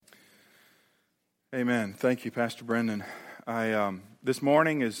Amen. Thank you, Pastor Brendan. This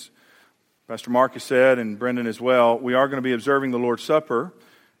morning, as Pastor Marcus said, and Brendan as well, we are going to be observing the Lord's Supper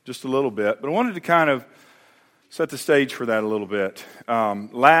just a little bit. But I wanted to kind of set the stage for that a little bit.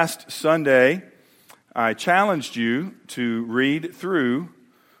 Last Sunday, I challenged you to read through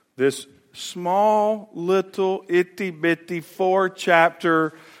this small, little, itty-bitty,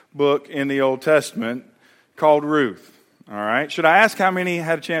 4-chapter book in the Old Testament called Ruth. All right. Should I ask how many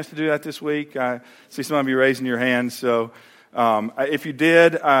had a chance to do that this week? I see some of you raising your hands. So if you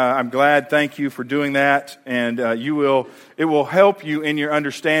did, I'm glad. Thank you for doing that. And it will help you in your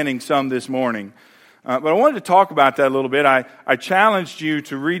understanding some this morning. But I wanted to talk about that a little bit. I challenged you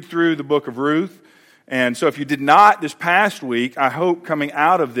to read through the book of Ruth. And so if you did not this past week, I hope coming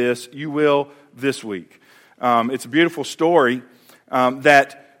out of this, you will this week. It's a beautiful story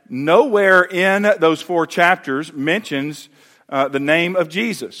that nowhere in those 4 chapters mentions the name of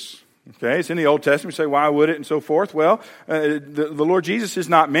Jesus. Okay, it's in the Old Testament. You say, why would it, and so forth? Well, the Lord Jesus is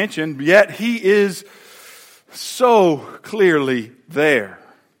not mentioned, yet He is so clearly there.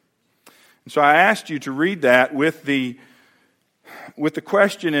 And so I asked you to read that with the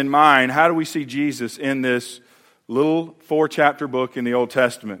question in mind: how do we see Jesus in this little 4-chapter book in the Old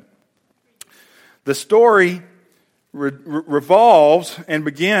Testament? The story revolves and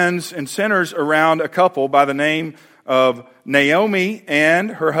begins and centers around a couple by the name of Naomi,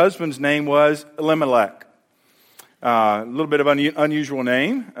 and her husband's name was Elimelech. A little bit of unusual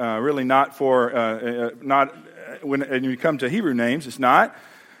name, really not for not when you come to Hebrew names. It's not.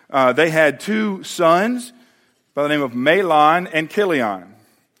 They had 2 sons by the name of Mahlon and Chilion.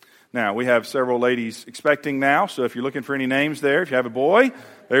 Now we have several ladies expecting now, so if you're looking for any names there, if you have a boy,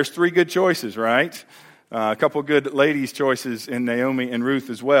 there's 3 good choices, right? A couple of good ladies' choices in Naomi and Ruth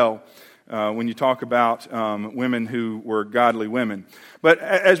as well, when you talk about women who were godly women. But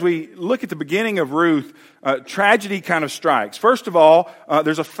as we look at the beginning of Ruth, tragedy kind of strikes. First of all,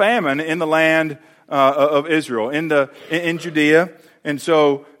 there's a famine in the land of Israel, in Judea. And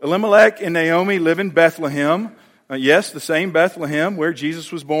so Elimelech and Naomi live in Bethlehem. Yes, the same Bethlehem where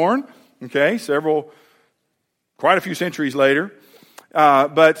Jesus was born. Okay, quite a few centuries later.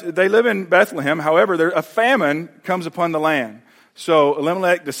 But they live in Bethlehem. However, a famine comes upon the land. So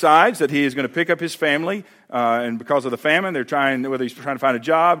Elimelech decides that he is going to pick up his family, and because of the famine, whether he's trying to find a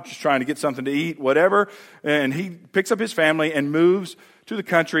job, just trying to get something to eat, whatever, and he picks up his family and moves to the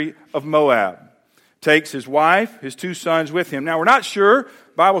country of Moab. Takes his wife, his 2 sons with him. Now, we're not sure. The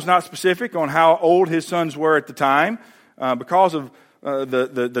Bible's not specific on how old his sons were at the time. Because of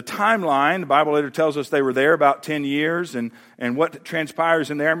the timeline, the Bible later tells us they were there about 10 years, and what transpires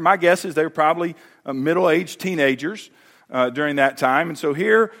in there, my guess is they were probably middle-aged teenagers during that time. And so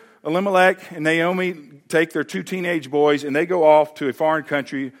here, Elimelech and Naomi take their 2 teenage boys, and they go off to a foreign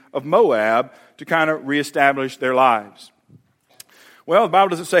country of Moab to kind of reestablish their lives. Well, the Bible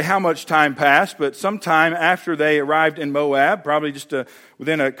doesn't say how much time passed, but sometime after they arrived in Moab, probably just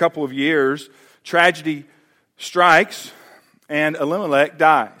within a couple of years, tragedy strikes, and Elimelech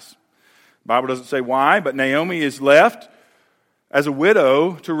dies. The Bible doesn't say why, but Naomi is left as a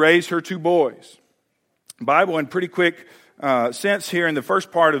widow to raise her 2 boys. The Bible, in pretty quick sense here in the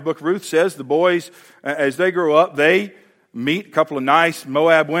first part of the book of Ruth, says the boys, as they grow up, they meet a couple of nice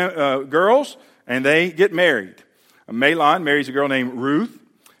Moab girls, and they get married. Mahlon marries a girl named Ruth.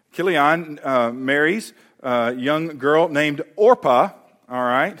 Chilion marries a young girl named Orpah, all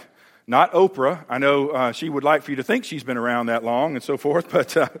right? Not Oprah. I know she would like for you to think she's been around that long and so forth,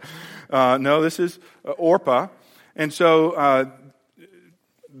 but no, this is Orpah. And so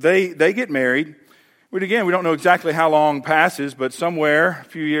they get married. But again, we don't know exactly how long passes, but somewhere a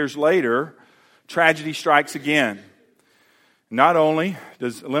few years later, tragedy strikes again. Not only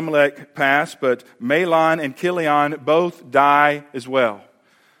does Elimelech pass, but Mahlon and Chilion both die as well.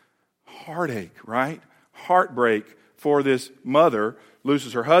 Heartache, right? Heartbreak for this mother.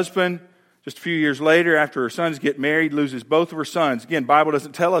 Loses her husband. Just a few years later, after her sons get married, loses both of her sons. Again, Bible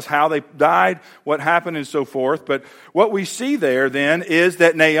doesn't tell us how they died, what happened, and so forth. But what we see there then is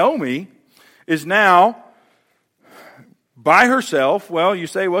that Naomi is now by herself. Well, you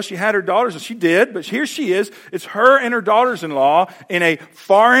say, well, she had her daughters, and she did, but here she is. It's her and her daughters-in-law in a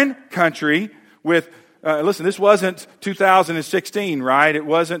foreign country with, listen, this wasn't 2016, right? It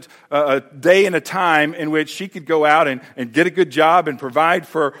wasn't a day and a time in which she could go out and get a good job and provide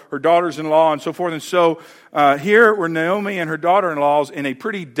for her daughters-in-law and so forth. And so here were Naomi and her daughter-in-laws in a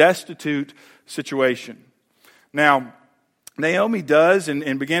pretty destitute situation. Now, Naomi does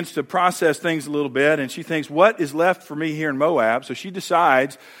and begins to process things a little bit, and she thinks, what is left for me here in Moab? So she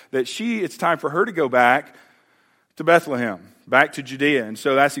decides that it's time for her to go back to Bethlehem. back to Judea. And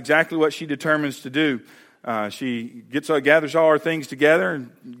so that's exactly what she determines to do. She gathers all her things together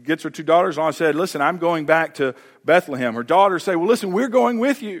and gets her two daughters on and said, listen, I'm going back to Bethlehem. Her daughters say, well, listen, we're going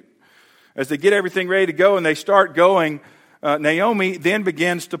with you. As they get everything ready to go and they start going, Naomi then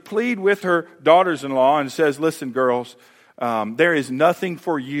begins to plead with her daughters-in-law and says, listen, girls, there is nothing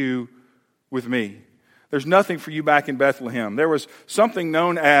for you with me. There's nothing for you back in Bethlehem. There was something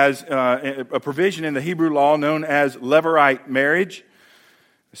known as a provision in the Hebrew law known as levirate marriage.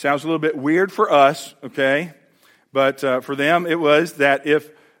 It sounds a little bit weird for us, okay? But for them, it was that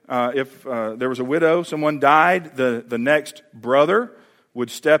if there was a widow, someone died, the next brother would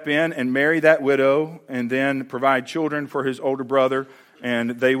step in and marry that widow and then provide children for his older brother,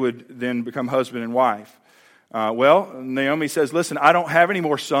 and they would then become husband and wife. Well, Naomi says, listen, I don't have any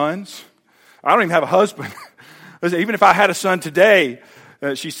more sons. I don't even have a husband. Listen, even if I had a son today,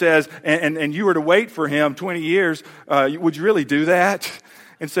 she says, and you were to wait for him 20 years, would you really do that?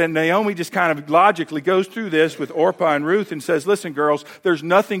 And so Naomi just kind of logically goes through this with Orpah and Ruth and says, listen, girls, there's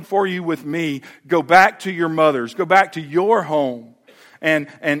nothing for you with me. Go back to your mothers. Go back to your home and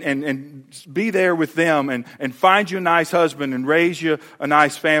be there with them and find you a nice husband and raise you a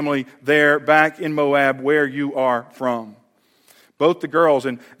nice family there back in Moab where you are from. Both the girls,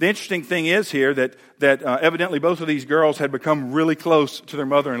 and the interesting thing is here that evidently both of these girls had become really close to their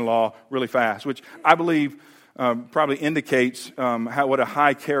mother-in-law really fast, which I believe probably indicates what a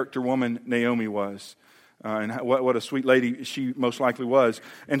high character woman Naomi was, and what a sweet lady she most likely was.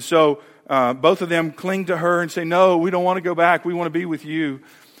 And so both of them cling to her and say, "No, we don't want to go back. We want to be with you."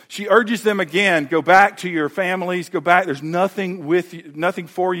 She urges them again, "Go back to your families. Go back. There's nothing with you, nothing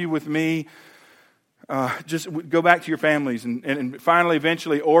for you with me. Just go back to your families." And finally,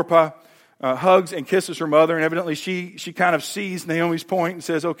 eventually, Orpah hugs and kisses her mother, and evidently she kind of sees Naomi's point and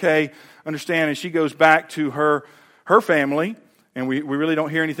says, "Okay, understand." And she goes back to her family, and we really don't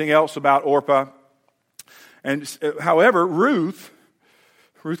hear anything else about Orpah. And however, Ruth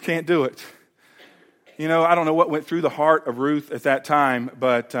can't do it. You know, I don't know what went through the heart of Ruth at that time,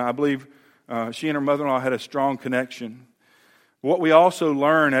 but I believe she and her mother-in-law had a strong connection. What we also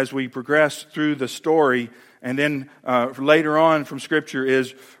learn as we progress through the story and then later on from Scripture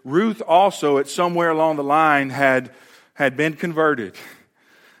is Ruth also at somewhere along the line had been converted,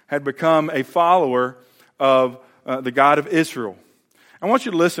 had become a follower of the God of Israel. I want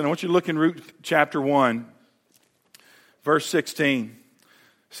you to listen. I want you to look in Ruth chapter 1, verse 16.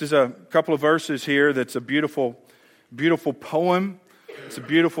 This is a couple of verses here that's a beautiful, beautiful poem. It's a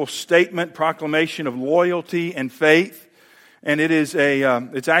beautiful statement, proclamation of loyalty and faith. And it is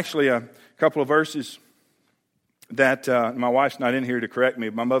it's actually a couple of verses that my wife's not in here to correct me,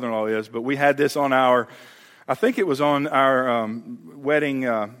 my mother-in-law is, but we had this on I think it was on our wedding.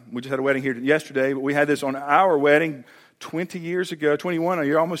 We just had a wedding here yesterday, but we had this on our wedding 20 years ago,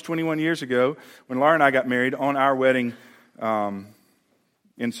 almost 21 years ago, when Laura and I got married, on our wedding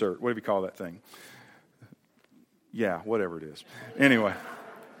insert. What do we call that thing? Yeah, whatever it is. Anyway.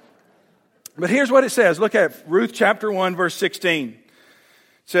 But here's what it says. Look at Ruth chapter 1, verse 16. It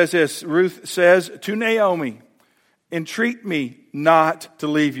says this. Ruth says to Naomi, "Entreat me not to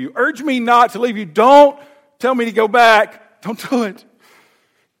leave you. Urge me not to leave you. Don't tell me to go back. Don't do it.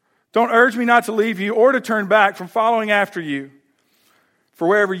 Don't urge me not to leave you or to turn back from following after you. For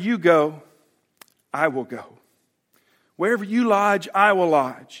wherever you go, I will go. Wherever you lodge, I will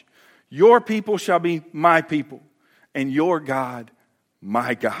lodge. Your people shall be my people, and your God,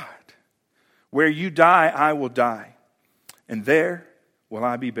 my God. Where you die, I will die, and there will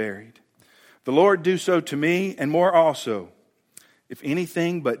I be buried. The Lord do so to me, and more also, if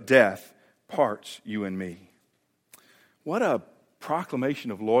anything but death parts you and me." What a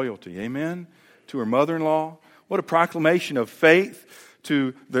proclamation of loyalty, amen, to her mother-in-law. What a proclamation of faith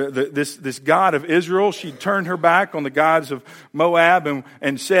to this God of Israel. She turned her back on the gods of Moab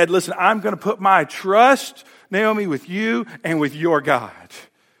and said, "Listen, I'm going to put my trust, Naomi, with you and with your God."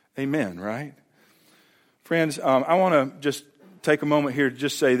 Amen, right? Friends, I want to just take a moment here to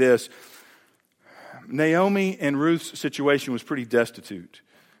just say this. Naomi and Ruth's situation was pretty destitute.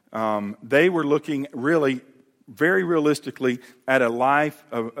 They were looking really, very realistically at a life,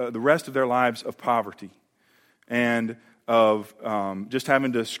 of the rest of their lives of poverty and of just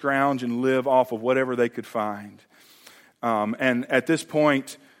having to scrounge and live off of whatever they could find. And at this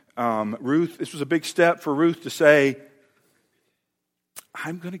point, this was a big step for Ruth to say,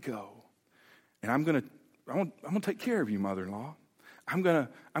 "I'm going to go, and I'm going to take care of you, mother-in-law. I'm going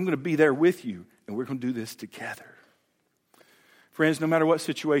to be there with you, and we're going to do this together." Friends, no matter what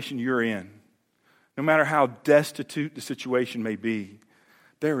situation you're in, no matter how destitute the situation may be,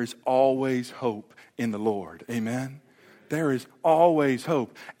 there is always hope in the Lord. Amen? there is always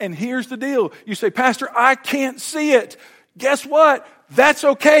hope. And here's the deal. You say, Pastor, I can't see it. Guess what? That's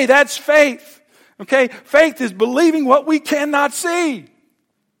okay. That's faith. Okay? Faith is believing what we cannot see.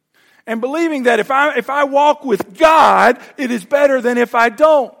 And believing that if I walk with God, it is better than if I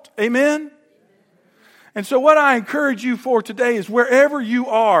don't. Amen? And so what I encourage you for today is wherever you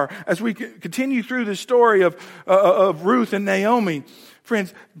are, as we continue through this story of Ruth and Naomi,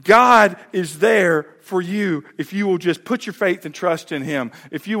 friends, God is there for you if you will just put your faith and trust in Him.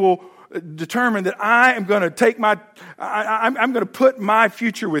 If you will determine that I am going to I'm going to put my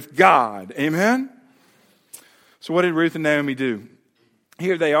future with God. Amen? So what did Ruth and Naomi do?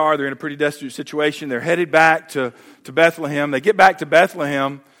 Here they are. They're in a pretty destitute situation. They're headed back to Bethlehem. They get back to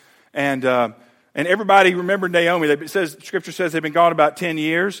Bethlehem, and everybody remembered Naomi. Scripture says they've been gone about 10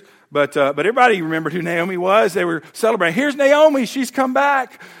 years, but everybody remembered who Naomi was. They were celebrating. Here's Naomi. She's come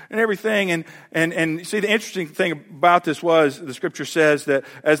back and everything. And see, the interesting thing about this was the Scripture says that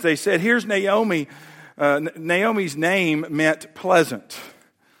as they said, here's Naomi, Naomi's name meant pleasant.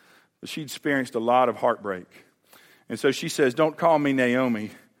 But she'd experienced a lot of heartbreak. And so she says, don't call me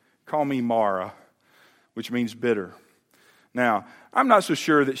Naomi, call me Mara, which means bitter. Now, I'm not so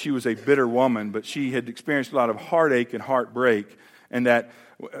sure that she was a bitter woman, but she had experienced a lot of heartache and heartbreak, and that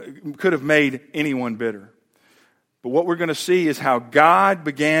could have made anyone bitter. But what we're going to see is how God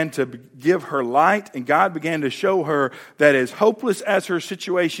began to give her light, and God began to show her that as hopeless as her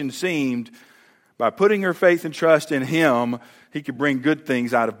situation seemed, by putting her faith and trust in Him, He could bring good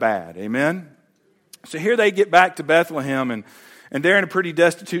things out of bad. Amen? So here they get back to Bethlehem, and they're in a pretty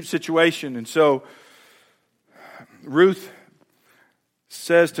destitute situation. And so Ruth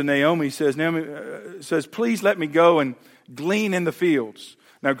says to Naomi, says, please let me go and glean in the fields.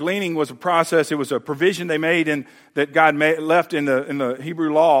 Now, gleaning was a process. It was a provision they made that God left in the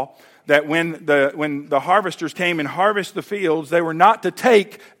Hebrew law, that when the harvesters came and harvest the fields, they were not to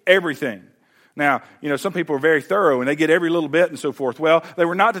take everything. Now, some people are very thorough and they get every little bit and so forth. Well, they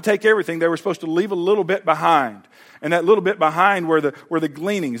were not to take everything. They were supposed to leave a little bit behind. And that little bit behind were the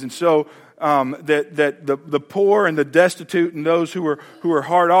gleanings. And so that the poor and the destitute and those who were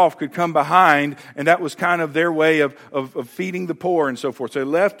hard off could come behind, and that was kind of their way of feeding the poor and so forth. So they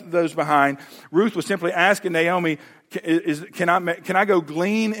left those behind. Ruth was simply asking Naomi, can I go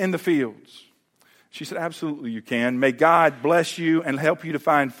glean in the fields? She said, absolutely you can. May God bless you and help you to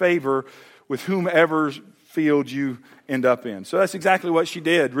find favor with whomever's field you end up in. So that's exactly what she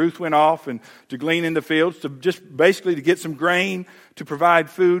did. Ruth went off and to glean in the fields, to just basically to get some grain to provide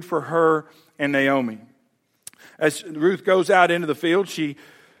food for her and Naomi. As Ruth goes out into the field, she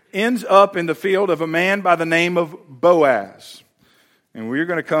ends up in the field of a man by the name of Boaz. And we're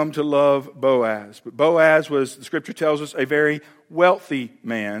going to come to love Boaz. But Boaz was, the Scripture tells us, a very wealthy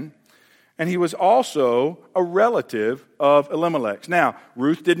man. And he was also a relative of Elimelech's. Now,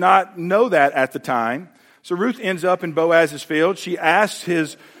 Ruth did not know that at the time. So Ruth ends up in Boaz's field. She asks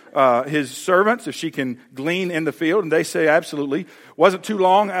his servants if she can glean in the field, and they say absolutely. Wasn't too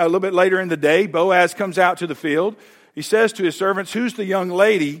long, a little bit later in the day, Boaz comes out to the field. He says to his servants, who's the young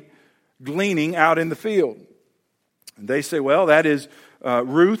lady gleaning out in the field? And they say, well, that is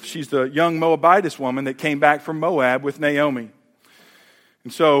Ruth. She's the young Moabitess woman that came back from Moab with Naomi.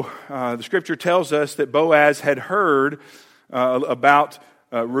 And so the Scripture tells us that Boaz had heard about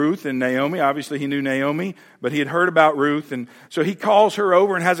Ruth and Naomi. Obviously, he knew Naomi, but he had heard about Ruth. And so he calls her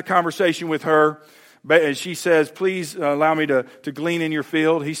over and has a conversation with her. And she says, please allow me to glean in your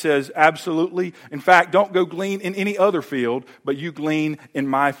field. He says, absolutely. In fact, don't go glean in any other field, but you glean in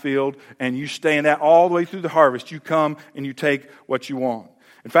my field, and you stay in that all the way through the harvest. You come and you take what you want.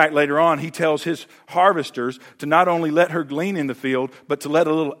 In fact, later on, he tells his harvesters to not only let her glean in the field, but to let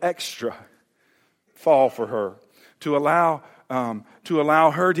a little extra fall for her, to allow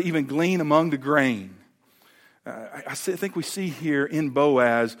her to even glean among the grain. I think we see here in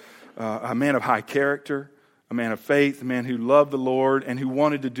Boaz a man of high character, a man of faith, a man who loved the Lord and who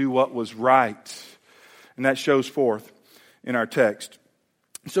wanted to do what was right. And that shows forth in our text.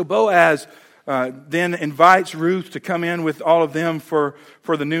 So Boaz then invites Ruth to come in with all of them for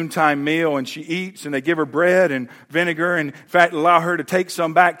the noontime meal, and she eats, and they give her bread and vinegar, and in fact allow her to take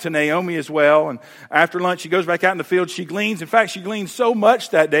some back to Naomi as well. And after lunch she goes back out in the field, she gleans. In fact, she gleans so much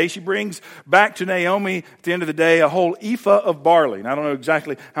that day, she brings back to Naomi at the end of the day a whole ephah of barley. And I don't know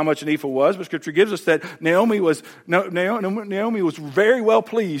exactly how much an ephah was, but Scripture gives us that Naomi was very well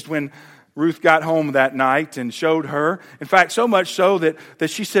pleased when Ruth got home that night and showed her. In fact, so much so that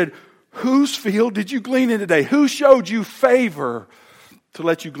she said, whose field did you glean in today? Who showed you favor to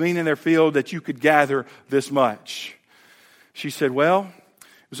let you glean in their field that you could gather this much? She said, well,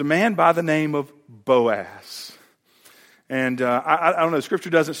 it was a man by the name of Boaz. And I don't know, Scripture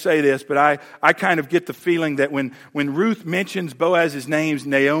doesn't say this, but I kind of get the feeling that when Ruth mentions Boaz's names,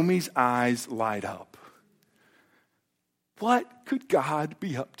 Naomi's eyes light up. What could God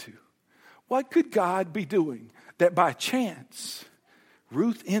be up to? What could God be doing that by chance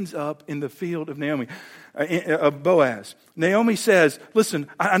Ruth ends up in the field of of Boaz? Naomi says, listen,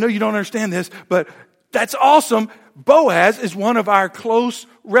 I know you don't understand this, but that's awesome. Boaz is one of our close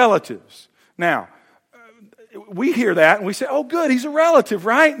relatives. Now, we hear that and we say, oh good, he's a relative,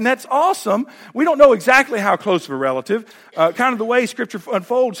 right? And that's awesome. We don't know exactly how close of a relative. Kind of the way Scripture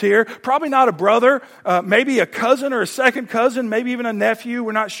unfolds here, probably not a brother, maybe a cousin or a second cousin, maybe even a nephew.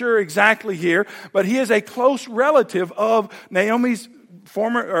 We're not sure exactly here, but he is a close relative of Naomi's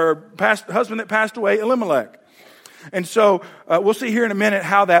past husband that passed away, Elimelech. And so we'll see here in a minute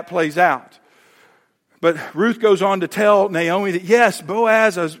how that plays out. But Ruth goes on to tell Naomi that, yes,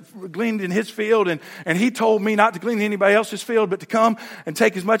 Boaz has gleaned in his field, and he told me not to glean in anybody else's field, but to come and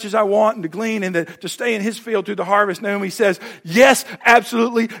take as much as I want and to glean and to stay in his field through the harvest. Naomi says, yes,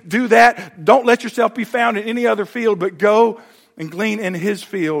 absolutely, do that. Don't let yourself be found in any other field, but go and glean in his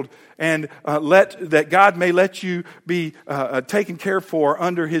field, and that God may let you be taken care for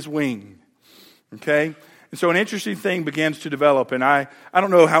under his wing. Okay? And so an interesting thing begins to develop, and I don't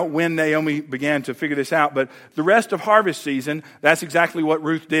know when Naomi began to figure this out, but the rest of harvest season, that's exactly what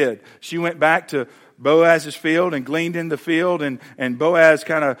Ruth did. She went back to Boaz's field and gleaned in the field, and Boaz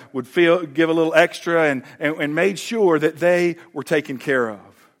kind of would give a little extra and made sure that they were taken care of.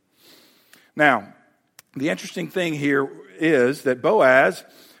 Now, the interesting thing here is that Boaz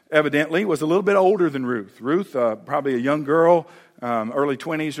evidently was a little bit older than Ruth. Ruth, probably a young girl, early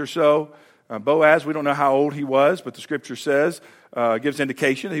 20s or so. Boaz, we don't know how old he was, but the Scripture says, gives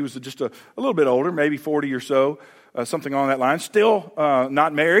indication that he was just a little bit older, maybe 40 or so, something along that line. Still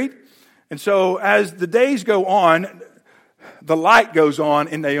not married. And so as the days go on, the light goes on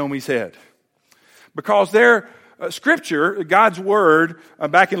in Naomi's head. Because their Scripture, God's Word,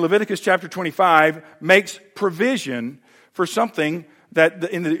 back in Leviticus chapter 25, makes provision for something that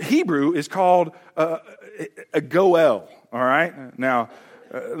in the Hebrew is called a goel. All right? Now,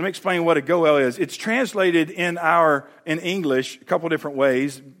 let me explain what a goel is. It's translated in English a couple different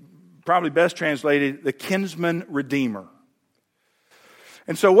ways. Probably best translated, the kinsman redeemer.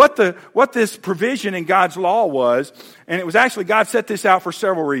 And so what this provision in God's law was, and it was actually, God set this out for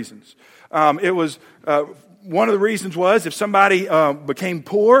several reasons. It was, one of the reasons was if somebody became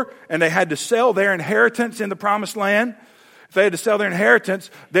poor and they had to sell their inheritance in the promised land, if they had to sell their inheritance,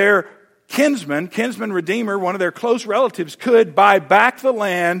 their kinsman redeemer, one of their close relatives, could buy back the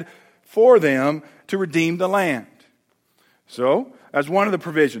land for them to redeem the land. So, that's one of the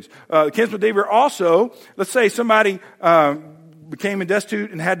provisions. The kinsman redeemer also, let's say somebody became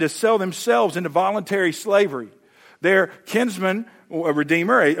destitute and had to sell themselves into voluntary slavery. Their kinsman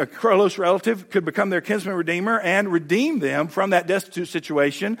redeemer, a close relative, could become their kinsman redeemer and redeem them from that destitute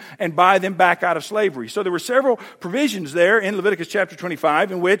situation and buy them back out of slavery. So there were several provisions there in Leviticus chapter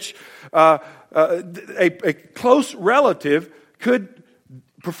 25 in which a close relative could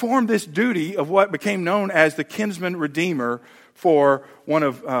perform this duty of what became known as the kinsman redeemer for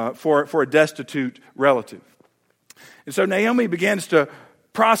a destitute relative. And so Naomi begins to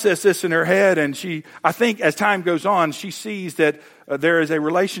process this in her head, and I think as time goes on, she sees that there is a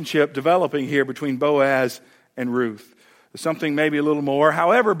relationship developing here between Boaz and Ruth. Something maybe a little more.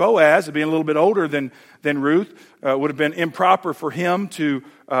 However, Boaz, being a little bit older than Ruth, would have been improper for him to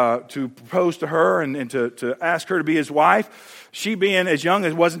propose to her and to ask her to be his wife. She being as young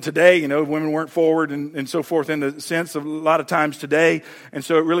as it wasn't today, women weren't forward and so forth in the sense of a lot of times today, and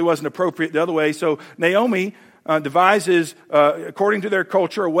so it really wasn't appropriate the other way. So Naomi devises, according to their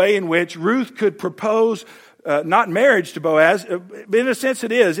culture, a way in which Ruth could propose not marriage to Boaz, but in a sense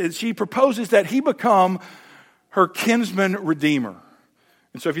it is. She proposes that he become her kinsman redeemer.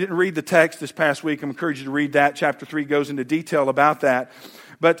 And so if you didn't read the text this past week, I encourage you to read that. Chapter 3 goes into detail about that.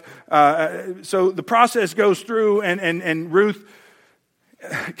 But so the process goes through, and Ruth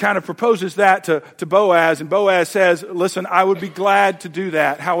kind of proposes that to Boaz, and Boaz says, listen, I would be glad to do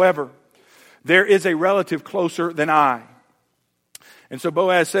that. However, there is a relative closer than I. And so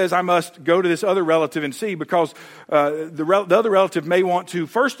Boaz says, I must go to this other relative and see, because the other relative may want to,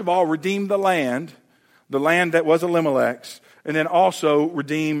 first of all, redeem the land that was Elimelech's, and then also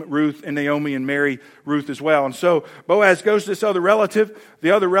redeem Ruth and Naomi and marry Ruth as well. And so Boaz goes to this other relative.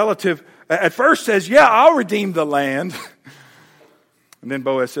 The other relative at first says, yeah, I'll redeem the land. And then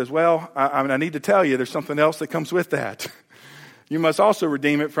Boaz says, well, I need to tell you, there's something else that comes with that. You must also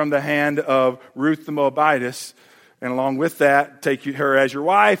redeem it from the hand of Ruth the Moabitess. And along with that, take her as your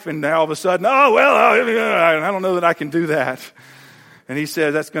wife, and now all of a sudden, I don't know that I can do that. And he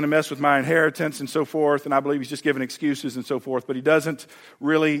says that's going to mess with my inheritance and so forth, and I believe he's just giving excuses and so forth, but he doesn't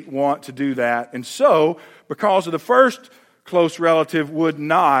really want to do that. And so, because of the first close relative would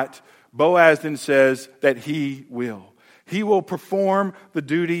not, Boaz then says that he will. He will perform the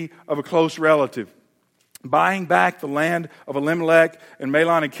duty of a close relative, buying back the land of Elimelech and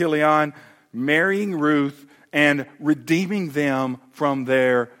Mahlon and Chilion, marrying Ruth, and redeeming them from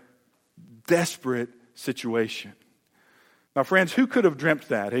their desperate situation. Now, friends, who could have dreamt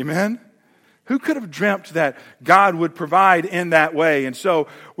that? Amen? Who could have dreamt that God would provide in that way? And so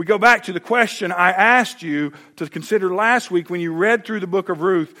we go back to the question I asked you to consider last week when you read through the book of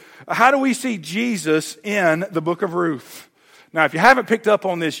Ruth. How do we see Jesus in the book of Ruth? Now, if you haven't picked up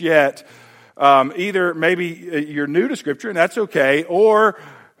on this yet, either maybe you're new to Scripture, and that's okay, or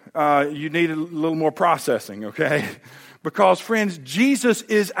you need a little more processing, okay? Because, friends, Jesus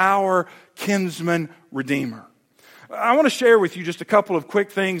is our kinsman redeemer. I want to share with you just a couple of quick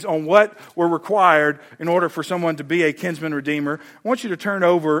things on what were required in order for someone to be a kinsman redeemer. I want you to turn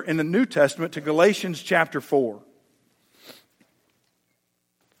over in the New Testament to Galatians chapter 4.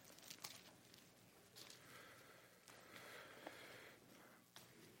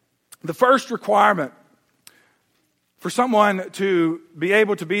 The first requirement for someone to be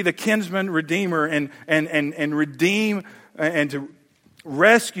able to be the kinsman redeemer and redeem and to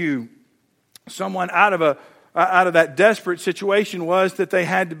rescue someone out of that desperate situation was that they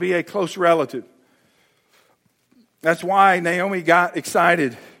had to be a close relative. That's why Naomi got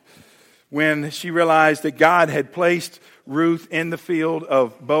excited when she realized that God had placed Ruth in the field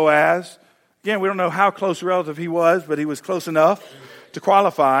of Boaz. Again, we don't know how close a relative he was, but he was close enough to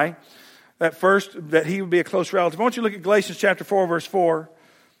qualify that he would be a close relative. I want you to look at Galatians chapter 4, verse 4,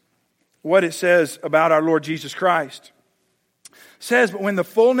 what it says about our Lord Jesus Christ. It says, "But when the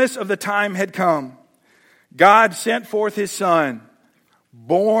fullness of the time had come, God sent forth His Son,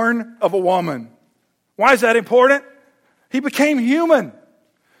 born of a woman." Why is that important? He became human.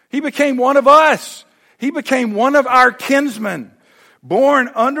 He became one of us. He became one of our kinsmen, born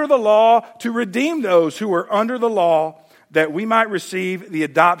under the law to redeem those who were under the law, that we might receive the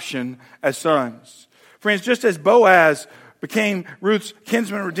adoption as sons. Friends, just as Boaz became Ruth's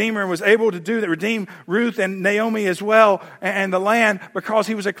kinsman redeemer and was able to do that, redeem Ruth and Naomi as well and the land because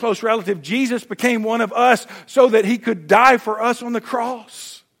he was a close relative, Jesus became one of us so that he could die for us on the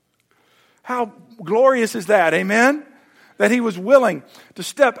cross. How glorious is that? Amen? That he was willing to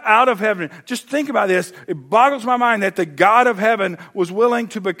step out of heaven. Just think about this. It boggles my mind that the God of heaven was willing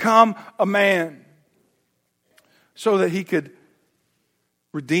to become a man so that he could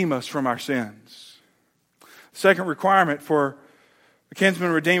redeem us from our sins. The second requirement for a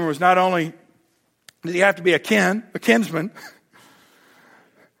kinsman redeemer was not only did he have to be a kinsman,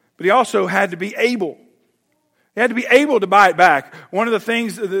 but he also had to be able. He had to be able to buy it back. One of the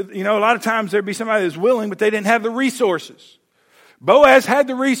things, a lot of times there'd be somebody that's willing, but they didn't have the resources. Boaz had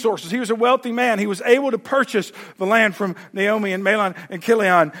the resources. He was a wealthy man. He was able to purchase the land from Naomi and Mahlon and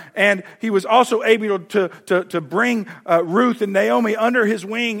Chilion. And he was also able to bring Ruth and Naomi under his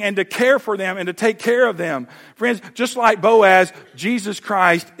wing and to care for them and to take care of them. Friends, just like Boaz, Jesus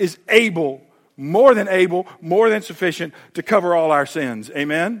Christ is able, more than sufficient to cover all our sins.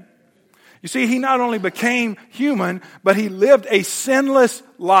 Amen? You see, he not only became human, but he lived a sinless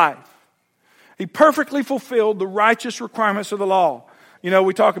life. He perfectly fulfilled the righteous requirements of the law.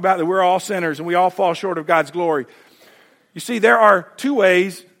 We talk about that we're all sinners and we all fall short of God's glory. You see, there are two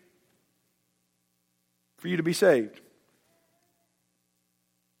ways for you to be saved.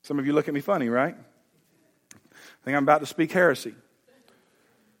 Some of you look at me funny, right? I think I'm about to speak heresy.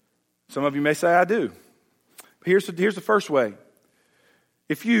 Some of you may say I do. Here's the first way.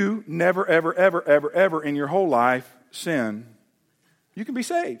 If you never, ever, ever, ever, ever in your whole life sin, you can be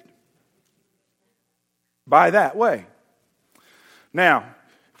saved. By that way. Now,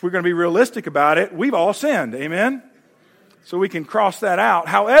 if we're going to be realistic about it, we've all sinned. Amen? So we can cross that out.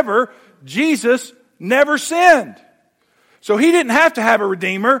 However, Jesus never sinned. So he didn't have to have a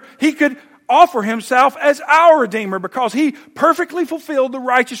redeemer. He could offer himself as our redeemer because he perfectly fulfilled the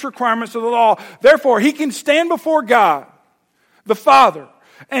righteous requirements of the law. Therefore, he can stand before God, the Father,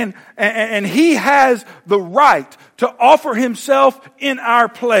 and he has the right to offer himself in our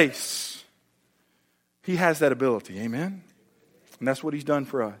place. He has that ability, amen? And that's what he's done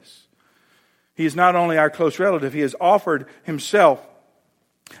for us. He is not only our close relative, he has offered himself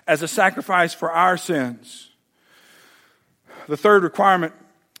as a sacrifice for our sins. The third requirement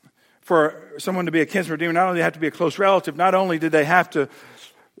for someone to be a kinsman redeemer, not only do they have to be a close relative, not only did they have to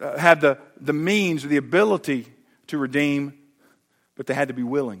have the means or the ability to redeem, but they had to be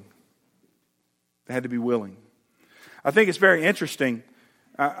willing. They had to be willing. I think it's very interesting.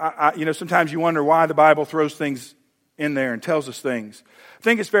 Sometimes you wonder why the Bible throws things in there and tells us things. I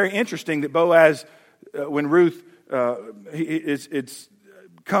think it's very interesting that Boaz, when Ruth, it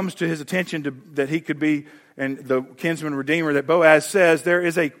comes to his attention that he could be and the kinsman redeemer, that Boaz says, there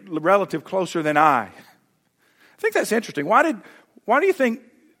is a relative closer than I. I think that's interesting. Why do you think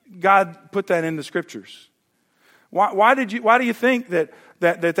God put that in the Scriptures? Why do you think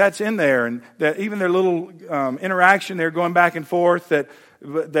that's in there, and that even their little interaction, they're going back and forth,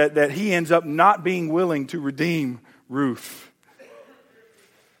 that he ends up not being willing to redeem Ruth?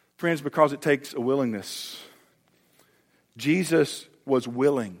 Friends, because it takes a willingness. Jesus was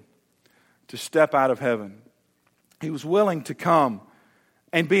willing to step out of heaven. He was willing to come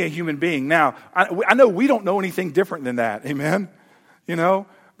and be a human being. Now, I know we don't know anything different than that. Amen?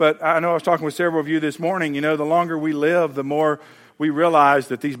 But I know I was talking with several of you this morning. The longer we live, the more we realize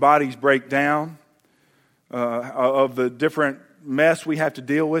that these bodies break down, of the different mess we have to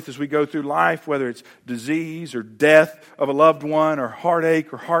deal with as we go through life, whether it's disease or death of a loved one or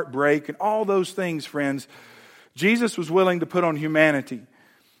heartache or heartbreak and all those things, friends. Jesus was willing to put on humanity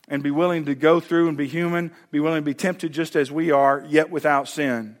and be willing to go through and be human, be willing to be tempted just as we are, yet without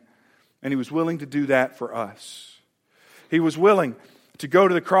sin. And he was willing to do that for us. He was willing to go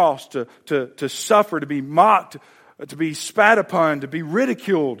to the cross, to suffer, to be mocked, to be spat upon, to be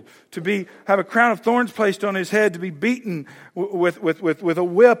ridiculed, to have a crown of thorns placed on his head, to be beaten with a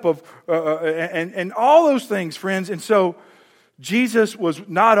whip and all those things, friends. And so Jesus was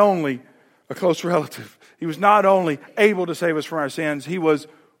not only a close relative, he was not only able to save us from our sins, he was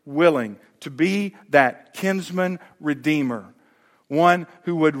willing to be that kinsman redeemer, one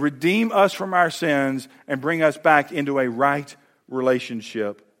who would redeem us from our sins and bring us back into a right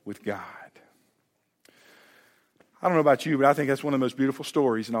relationship with God. I don't know about you, but I think that's one of the most beautiful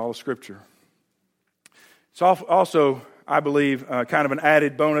stories in all of Scripture. It's also, I believe, kind of an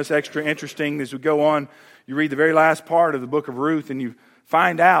added bonus, extra interesting. As we go on, you read the very last part of the book of Ruth, and you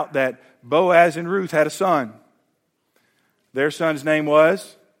find out that Boaz and Ruth had a son. Their son's name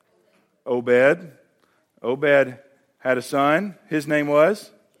was Obed. Obed had a son. His name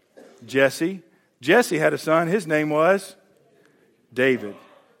was Jesse. Jesse had a son. His name was David.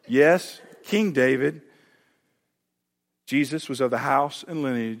 Yes, King David. Jesus was of the house and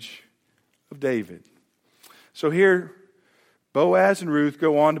lineage of David. So here, Boaz and Ruth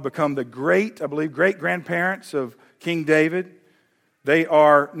go on to become the great-grandparents of King David. They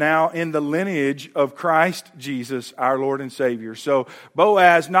are now in the lineage of Christ Jesus, our Lord and Savior. So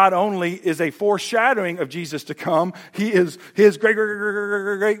Boaz not only is a foreshadowing of Jesus to come, he is his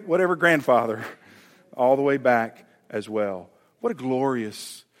great whatever grandfather, all the way back as well. What a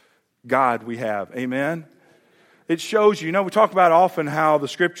glorious God we have. Amen? It shows you, we talk about often how the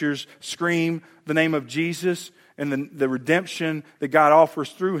Scriptures scream the name of Jesus and the redemption that God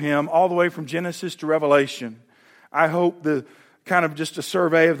offers through Him all the way from Genesis to Revelation. I hope the kind of just a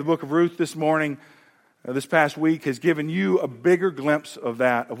survey of the book of Ruth this morning, this past week, has given you a bigger glimpse of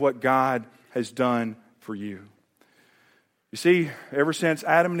that, of what God has done for you. You see, ever since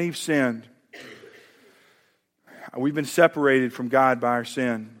Adam and Eve sinned, we've been separated from God by our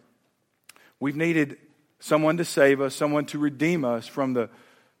sin. We've needed someone to save us, someone to redeem us from the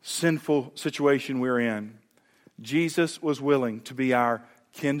sinful situation we're in. Jesus was willing to be our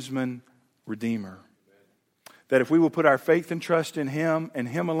kinsman redeemer. That if we will put our faith and trust in Him and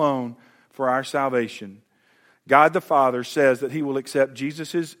Him alone for our salvation, God the Father says that He will accept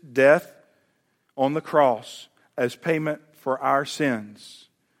Jesus' death on the cross as payment for our sins,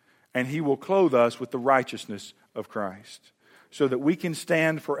 and He will clothe us with the righteousness of Christ, so that we can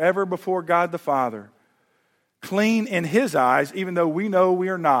stand forever before God the Father, clean in His eyes, even though we know we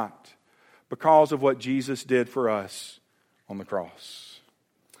are not, because of what Jesus did for us on the cross.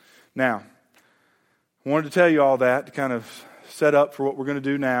 Now, I wanted to tell you all that to kind of set up for what we're going to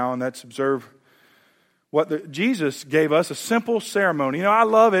do now, and that's observe what Jesus gave us, a simple ceremony. I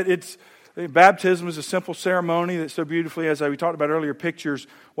love it. Baptism is a simple ceremony that so beautifully, as we talked about earlier, pictures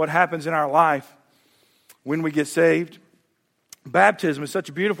what happens in our life when we get saved. Baptism is such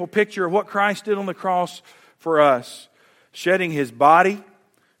a beautiful picture of what Christ did on the cross for us, shedding His body,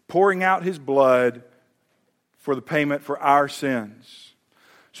 pouring out His blood for the payment for our sins.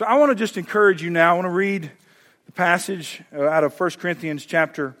 So I want to just encourage you now. I want to read the passage out of 1 Corinthians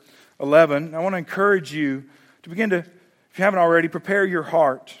chapter 11. I want to encourage you to begin to, if you haven't already, prepare your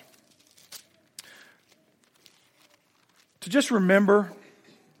heart to just remember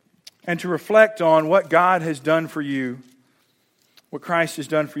and to reflect on what God has done for you, what Christ has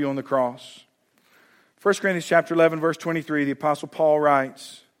done for you on the cross. 1 Corinthians chapter 11, verse 23, the Apostle Paul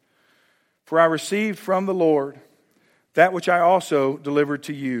writes, "For I received from the Lord that which I also delivered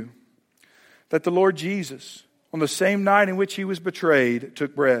to you, that the Lord Jesus, on the same night in which he was betrayed,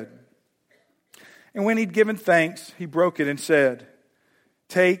 took bread. And when he'd given thanks, he broke it and said,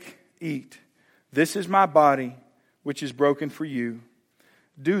 'Take, eat. This is my body, which is broken for you.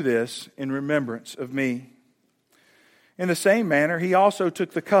 Do this in remembrance of me.' In the same manner, he also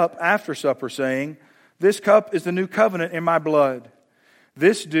took the cup after supper, saying, 'This cup is the new covenant in my blood.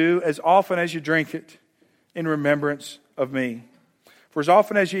 This do as often as you drink it in remembrance of me. For as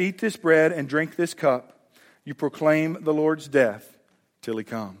often as you eat this bread and drink this cup, you proclaim the Lord's death till he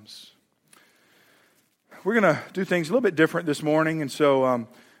comes.'" We're going to do things a little bit different this morning. And so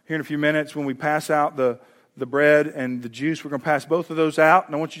here in a few minutes, when we pass out the bread and the juice, we're going to pass both of those out.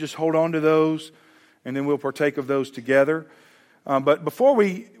 And I want you to just hold on to those, and then we'll partake of those together. But before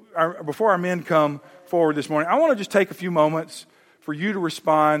our men come forward this morning, I want to just take a few moments for you to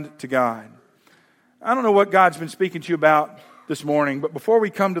respond to God. I don't know what God's been speaking to you about this morning, but before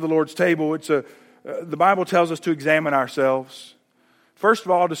we come to the Lord's table, the Bible tells us to examine ourselves. First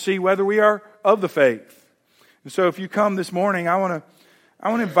of all, to see whether we are of the faith. And so if you come this morning, I want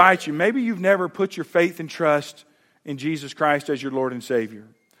to invite you. Maybe you've never put your faith and trust in Jesus Christ as your Lord and Savior.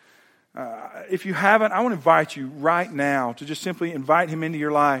 If you haven't, I want to invite you right now to just simply invite Him into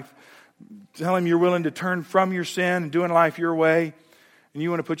your life. Tell Him you're willing to turn from your sin and doing life your way. And you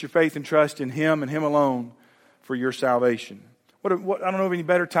want to put your faith and trust in Him and Him alone for your salvation. I don't know of any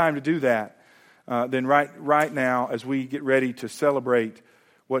better time to do that than right now as we get ready to celebrate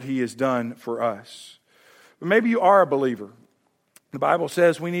what He has done for us. But maybe you are a believer. The Bible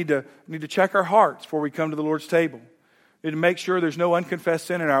says we need to check our hearts before we come to the Lord's table. We need to make sure there's no unconfessed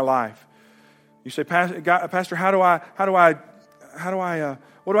sin in our life. You say, Pastor,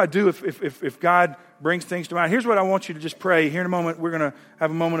 what do I do if God brings things to mind? Here's what I want you to just pray. Here in a moment, we're going to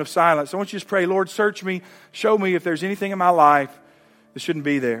have a moment of silence. I want you to just pray, "Lord, search me. Show me if there's anything in my life that shouldn't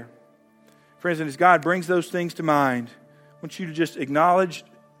be there." Friends, and as God brings those things to mind, I want you to just acknowledge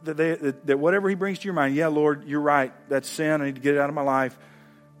that whatever He brings to your mind, "Yeah, Lord, you're right. That's sin. I need to get it out of my life.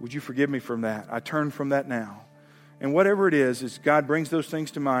 Would you forgive me from that? I turn from that now." And whatever it is, as God brings those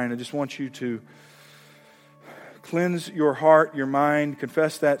things to mind, I just want you to cleanse your heart, your mind,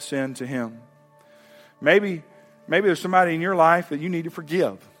 confess that sin to Him. Maybe there's somebody in your life that you need to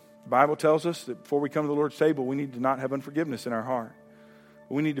forgive. The Bible tells us that before we come to the Lord's table, we need to not have unforgiveness in our heart.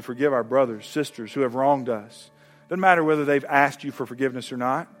 We need to forgive our brothers, sisters who have wronged us. Doesn't matter whether they've asked you for forgiveness or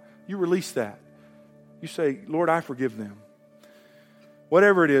not. You release that. You say, "Lord, I forgive them."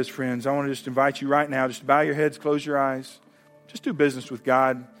 Whatever it is, friends, I want to just invite you right now, just bow your heads, close your eyes. Just do business with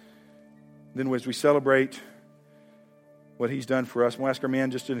God. Then as we celebrate what He's done for us, we'll ask our men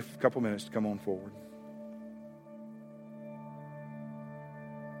just in a couple minutes to come on forward.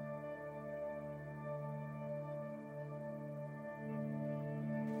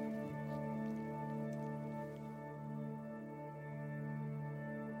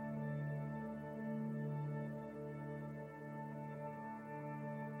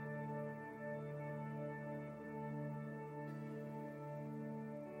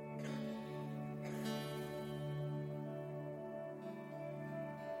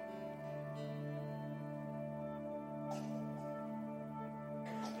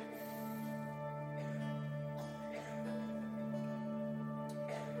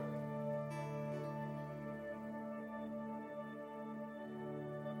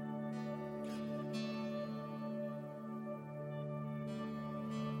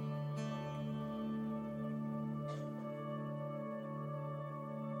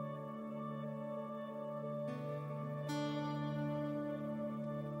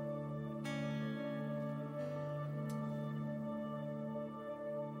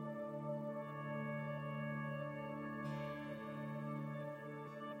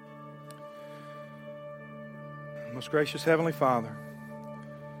 Most gracious Heavenly Father,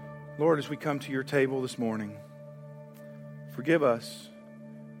 Lord, as we come to your table this morning, forgive us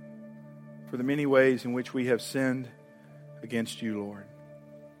for the many ways in which we have sinned against you, Lord.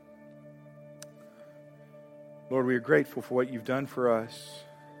 Lord, we are grateful for what you've done for us.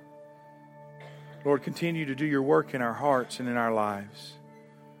 Lord, continue to do your work in our hearts and in our lives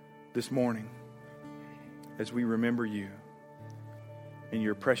this morning as we remember you and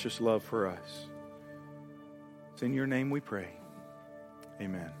your precious love for us. It's in your name we pray.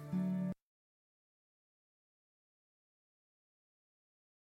 Amen.